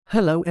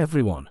Hello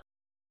everyone,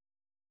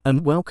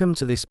 and welcome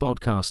to this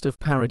podcast of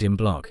Paradigm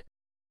Blog.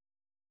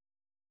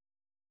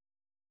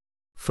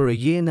 For a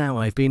year now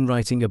I've been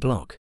writing a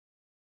blog.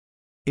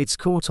 Its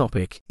core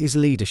topic is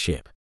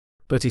leadership,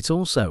 but it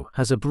also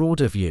has a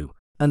broader view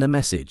and a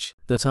message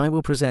that I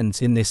will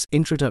present in this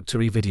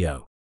introductory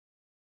video.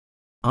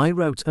 I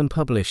wrote and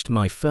published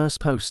my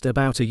first post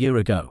about a year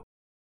ago.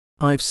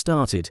 I've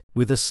started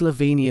with a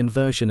Slovenian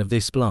version of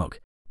this blog,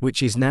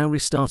 which is now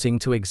restarting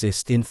to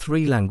exist in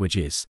 3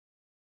 languages.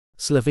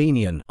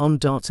 Slovenian on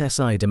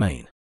 .si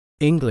domain,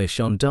 English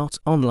on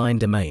 .online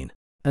domain,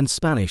 and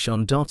Spanish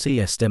on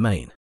 .es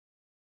domain.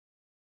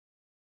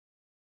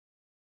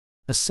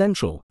 A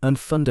central and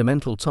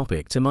fundamental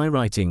topic to my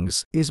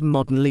writings is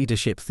modern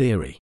leadership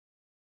theory,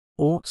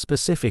 or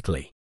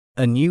specifically,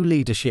 a new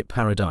leadership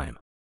paradigm.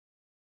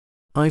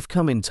 I've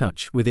come in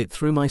touch with it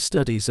through my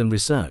studies and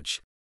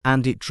research,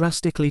 and it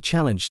drastically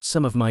challenged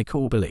some of my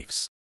core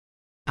beliefs,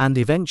 and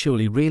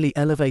eventually really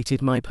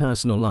elevated my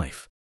personal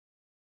life.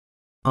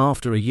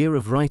 After a year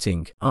of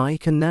writing, I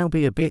can now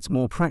be a bit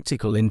more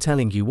practical in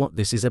telling you what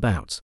this is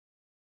about.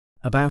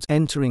 About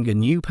entering a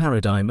new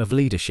paradigm of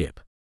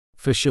leadership,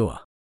 for sure,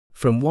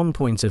 from one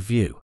point of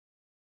view.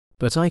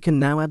 But I can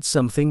now add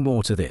something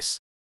more to this.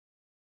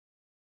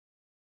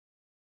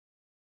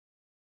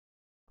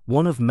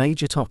 One of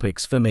major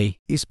topics for me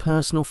is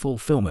personal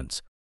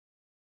fulfillment.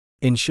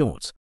 In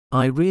short,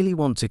 I really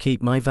want to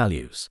keep my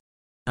values,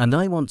 and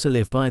I want to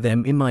live by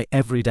them in my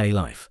everyday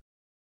life.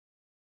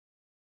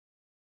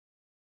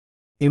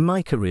 In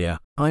my career,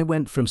 I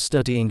went from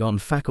studying on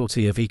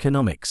Faculty of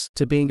Economics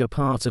to being a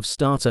part of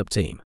startup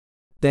team,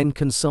 then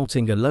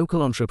consulting a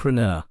local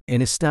entrepreneur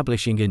in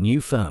establishing a new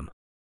firm.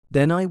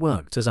 Then I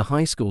worked as a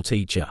high school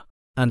teacher,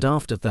 and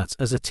after that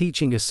as a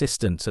teaching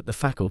assistant at the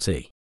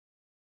faculty.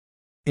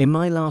 In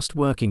my last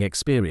working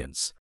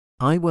experience,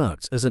 I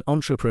worked as an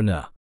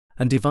entrepreneur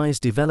and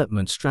devised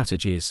development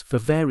strategies for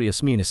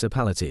various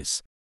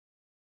municipalities.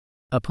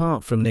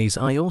 Apart from these,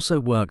 I also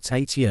worked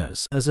 8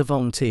 years as a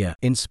volunteer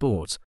in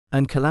sport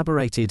and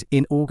collaborated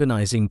in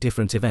organizing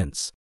different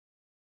events.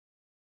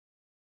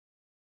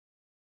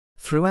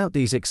 Throughout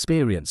these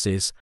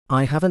experiences,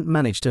 I haven't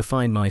managed to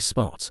find my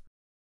spot.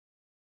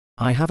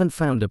 I haven't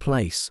found a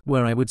place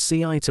where I would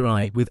see eye to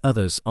eye with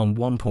others on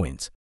one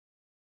point.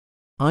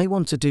 I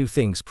want to do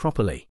things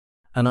properly,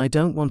 and I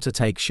don't want to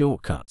take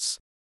shortcuts.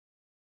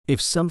 If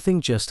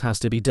something just has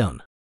to be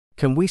done,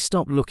 can we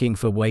stop looking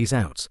for ways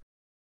out?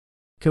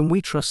 Can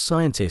we trust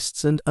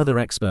scientists and other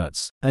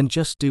experts and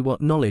just do what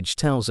knowledge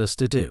tells us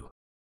to do?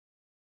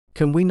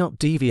 Can we not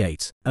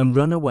deviate and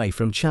run away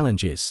from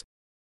challenges?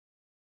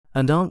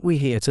 And aren't we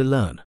here to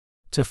learn,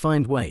 to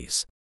find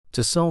ways,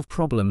 to solve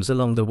problems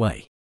along the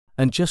way,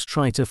 and just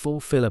try to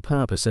fulfill a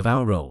purpose of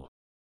our role?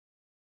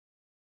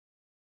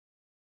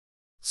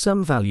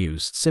 Some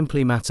values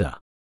simply matter.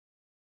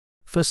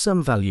 For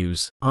some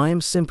values, I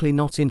am simply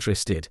not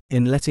interested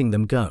in letting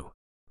them go,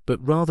 but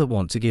rather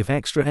want to give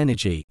extra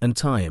energy and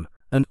time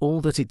and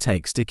all that it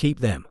takes to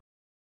keep them.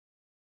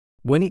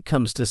 When it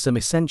comes to some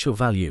essential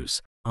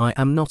values, I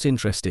am not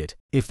interested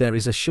if there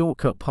is a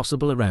shortcut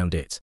possible around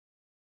it.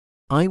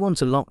 I want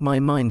to lock my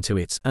mind to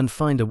it and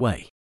find a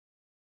way.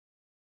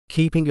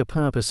 Keeping a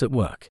purpose at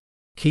work,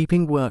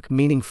 keeping work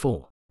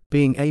meaningful,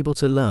 being able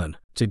to learn,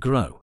 to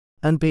grow,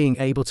 and being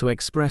able to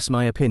express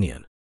my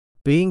opinion,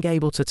 being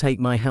able to take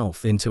my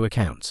health into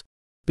account,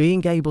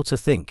 being able to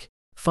think,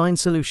 find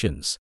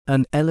solutions,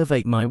 and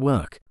elevate my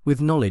work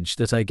with knowledge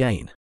that I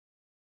gain.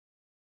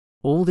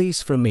 All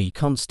these for me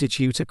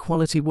constitute a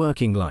quality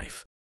working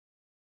life.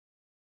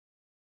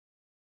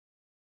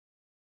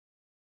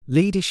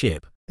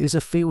 Leadership is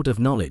a field of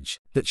knowledge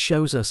that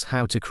shows us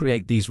how to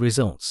create these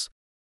results.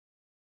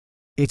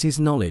 It is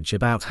knowledge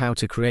about how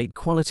to create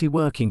quality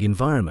working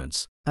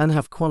environments and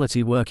have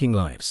quality working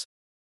lives.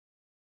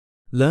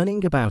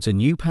 Learning about a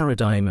new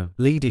paradigm of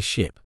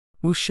leadership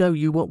will show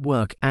you what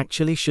work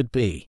actually should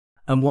be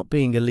and what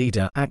being a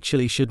leader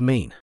actually should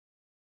mean.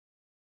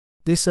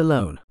 This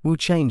alone will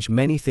change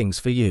many things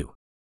for you.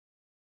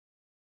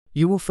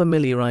 You will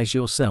familiarize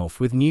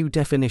yourself with new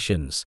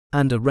definitions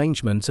and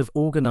arrangement of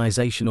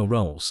organizational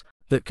roles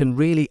that can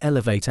really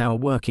elevate our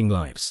working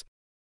lives.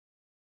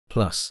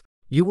 Plus,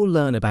 you will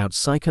learn about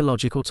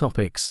psychological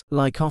topics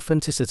like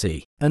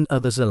authenticity and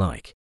others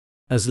alike,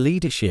 as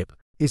leadership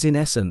is in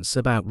essence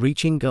about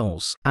reaching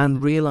goals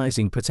and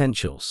realizing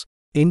potentials,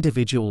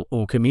 individual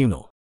or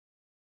communal.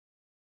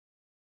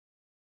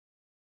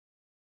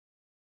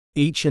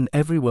 Each and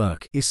every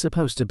work is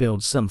supposed to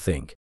build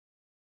something.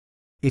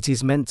 It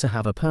is meant to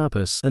have a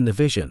purpose and a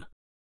vision,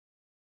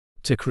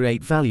 to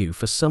create value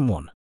for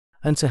someone,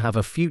 and to have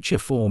a future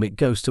form it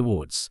goes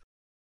towards.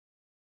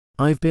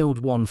 I've built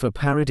one for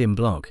Paradigm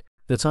Blog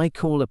that I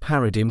call a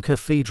Paradigm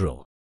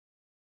Cathedral.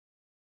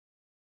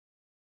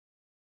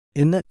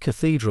 In that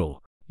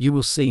cathedral, you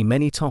will see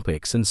many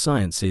topics and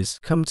sciences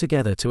come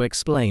together to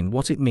explain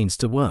what it means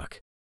to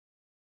work.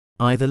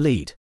 Either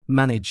lead,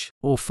 manage,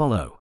 or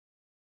follow.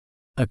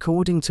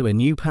 According to a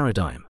new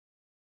paradigm.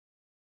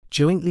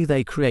 Jointly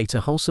they create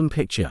a wholesome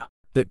picture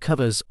that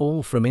covers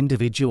all from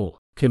individual,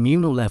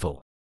 communal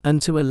level,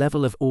 and to a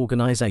level of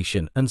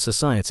organization and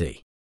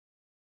society.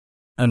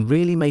 And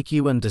really make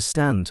you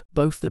understand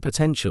both the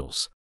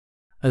potentials,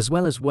 as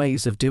well as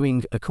ways of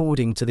doing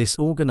according to this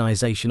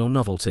organizational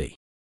novelty.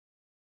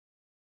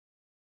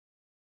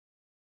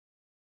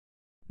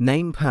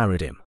 Name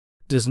paradigm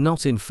does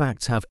not in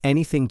fact have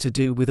anything to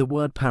do with a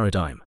word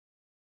paradigm.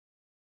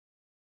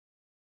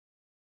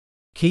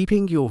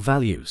 Keeping your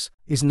values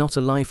is not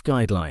a life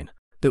guideline,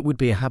 that would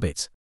be a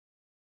habit.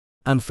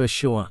 And for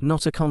sure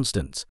not a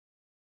constant.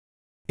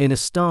 In a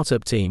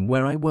startup team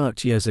where I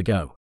worked years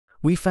ago,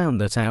 we found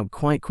that out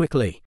quite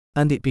quickly,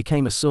 and it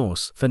became a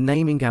source for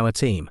naming our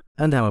team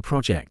and our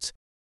project.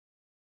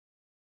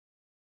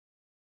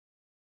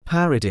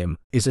 Paradigm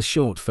is a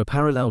short for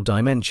parallel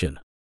dimension.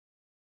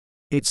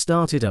 It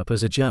started up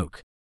as a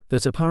joke,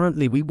 that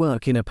apparently we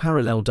work in a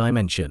parallel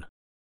dimension.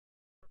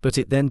 But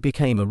it then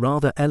became a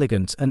rather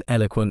elegant and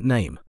eloquent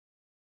name.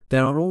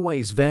 There are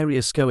always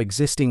various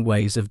coexisting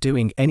ways of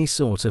doing any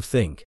sort of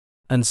thing,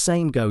 and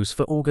same goes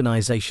for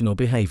organizational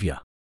behavior.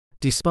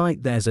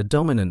 Despite there's a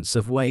dominance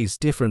of ways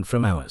different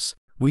from ours,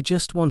 we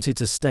just wanted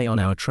to stay on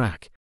our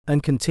track,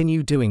 and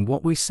continue doing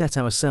what we set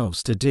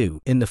ourselves to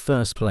do in the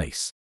first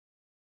place.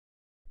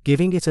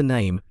 Giving it a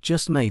name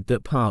just made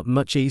that part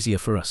much easier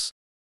for us.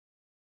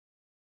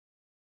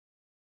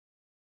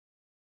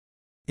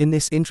 In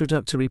this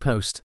introductory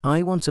post,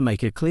 I want to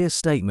make a clear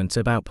statement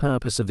about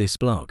purpose of this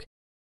blog.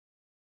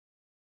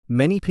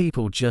 Many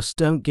people just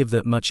don't give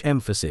that much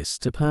emphasis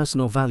to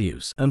personal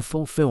values and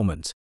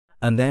fulfillment,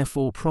 and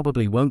therefore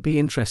probably won't be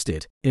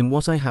interested in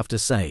what I have to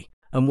say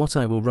and what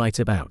I will write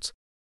about.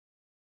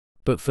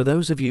 But for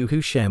those of you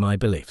who share my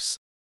beliefs,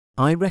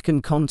 I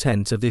reckon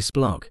content of this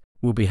blog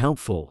will be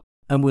helpful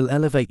and will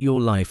elevate your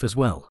life as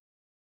well.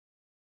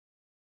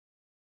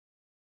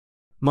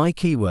 My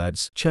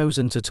keywords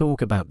chosen to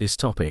talk about this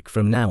topic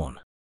from now on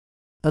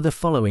are the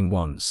following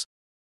ones.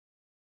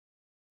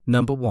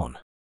 Number 1.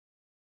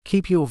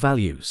 Keep your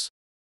values.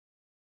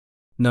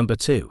 Number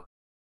 2.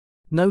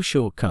 No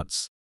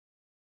shortcuts.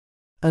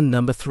 And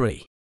number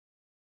 3.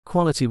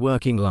 Quality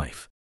working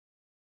life.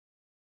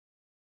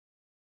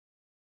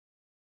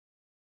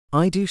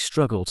 I do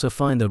struggle to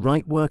find the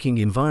right working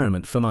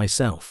environment for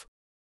myself.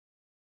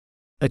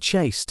 A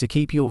chase to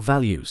keep your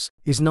values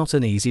is not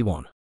an easy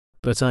one,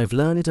 but I've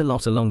learned a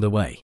lot along the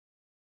way.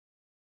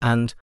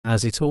 And,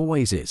 as it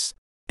always is,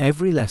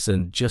 every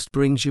lesson just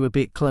brings you a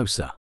bit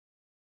closer.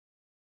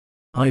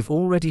 I've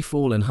already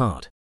fallen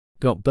hard,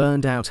 got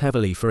burned out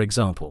heavily for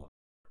example,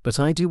 but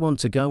I do want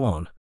to go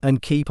on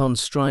and keep on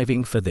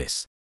striving for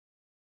this.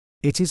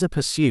 It is a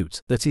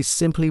pursuit that is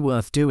simply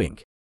worth doing.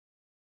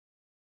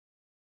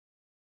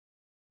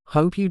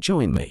 Hope you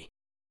join me.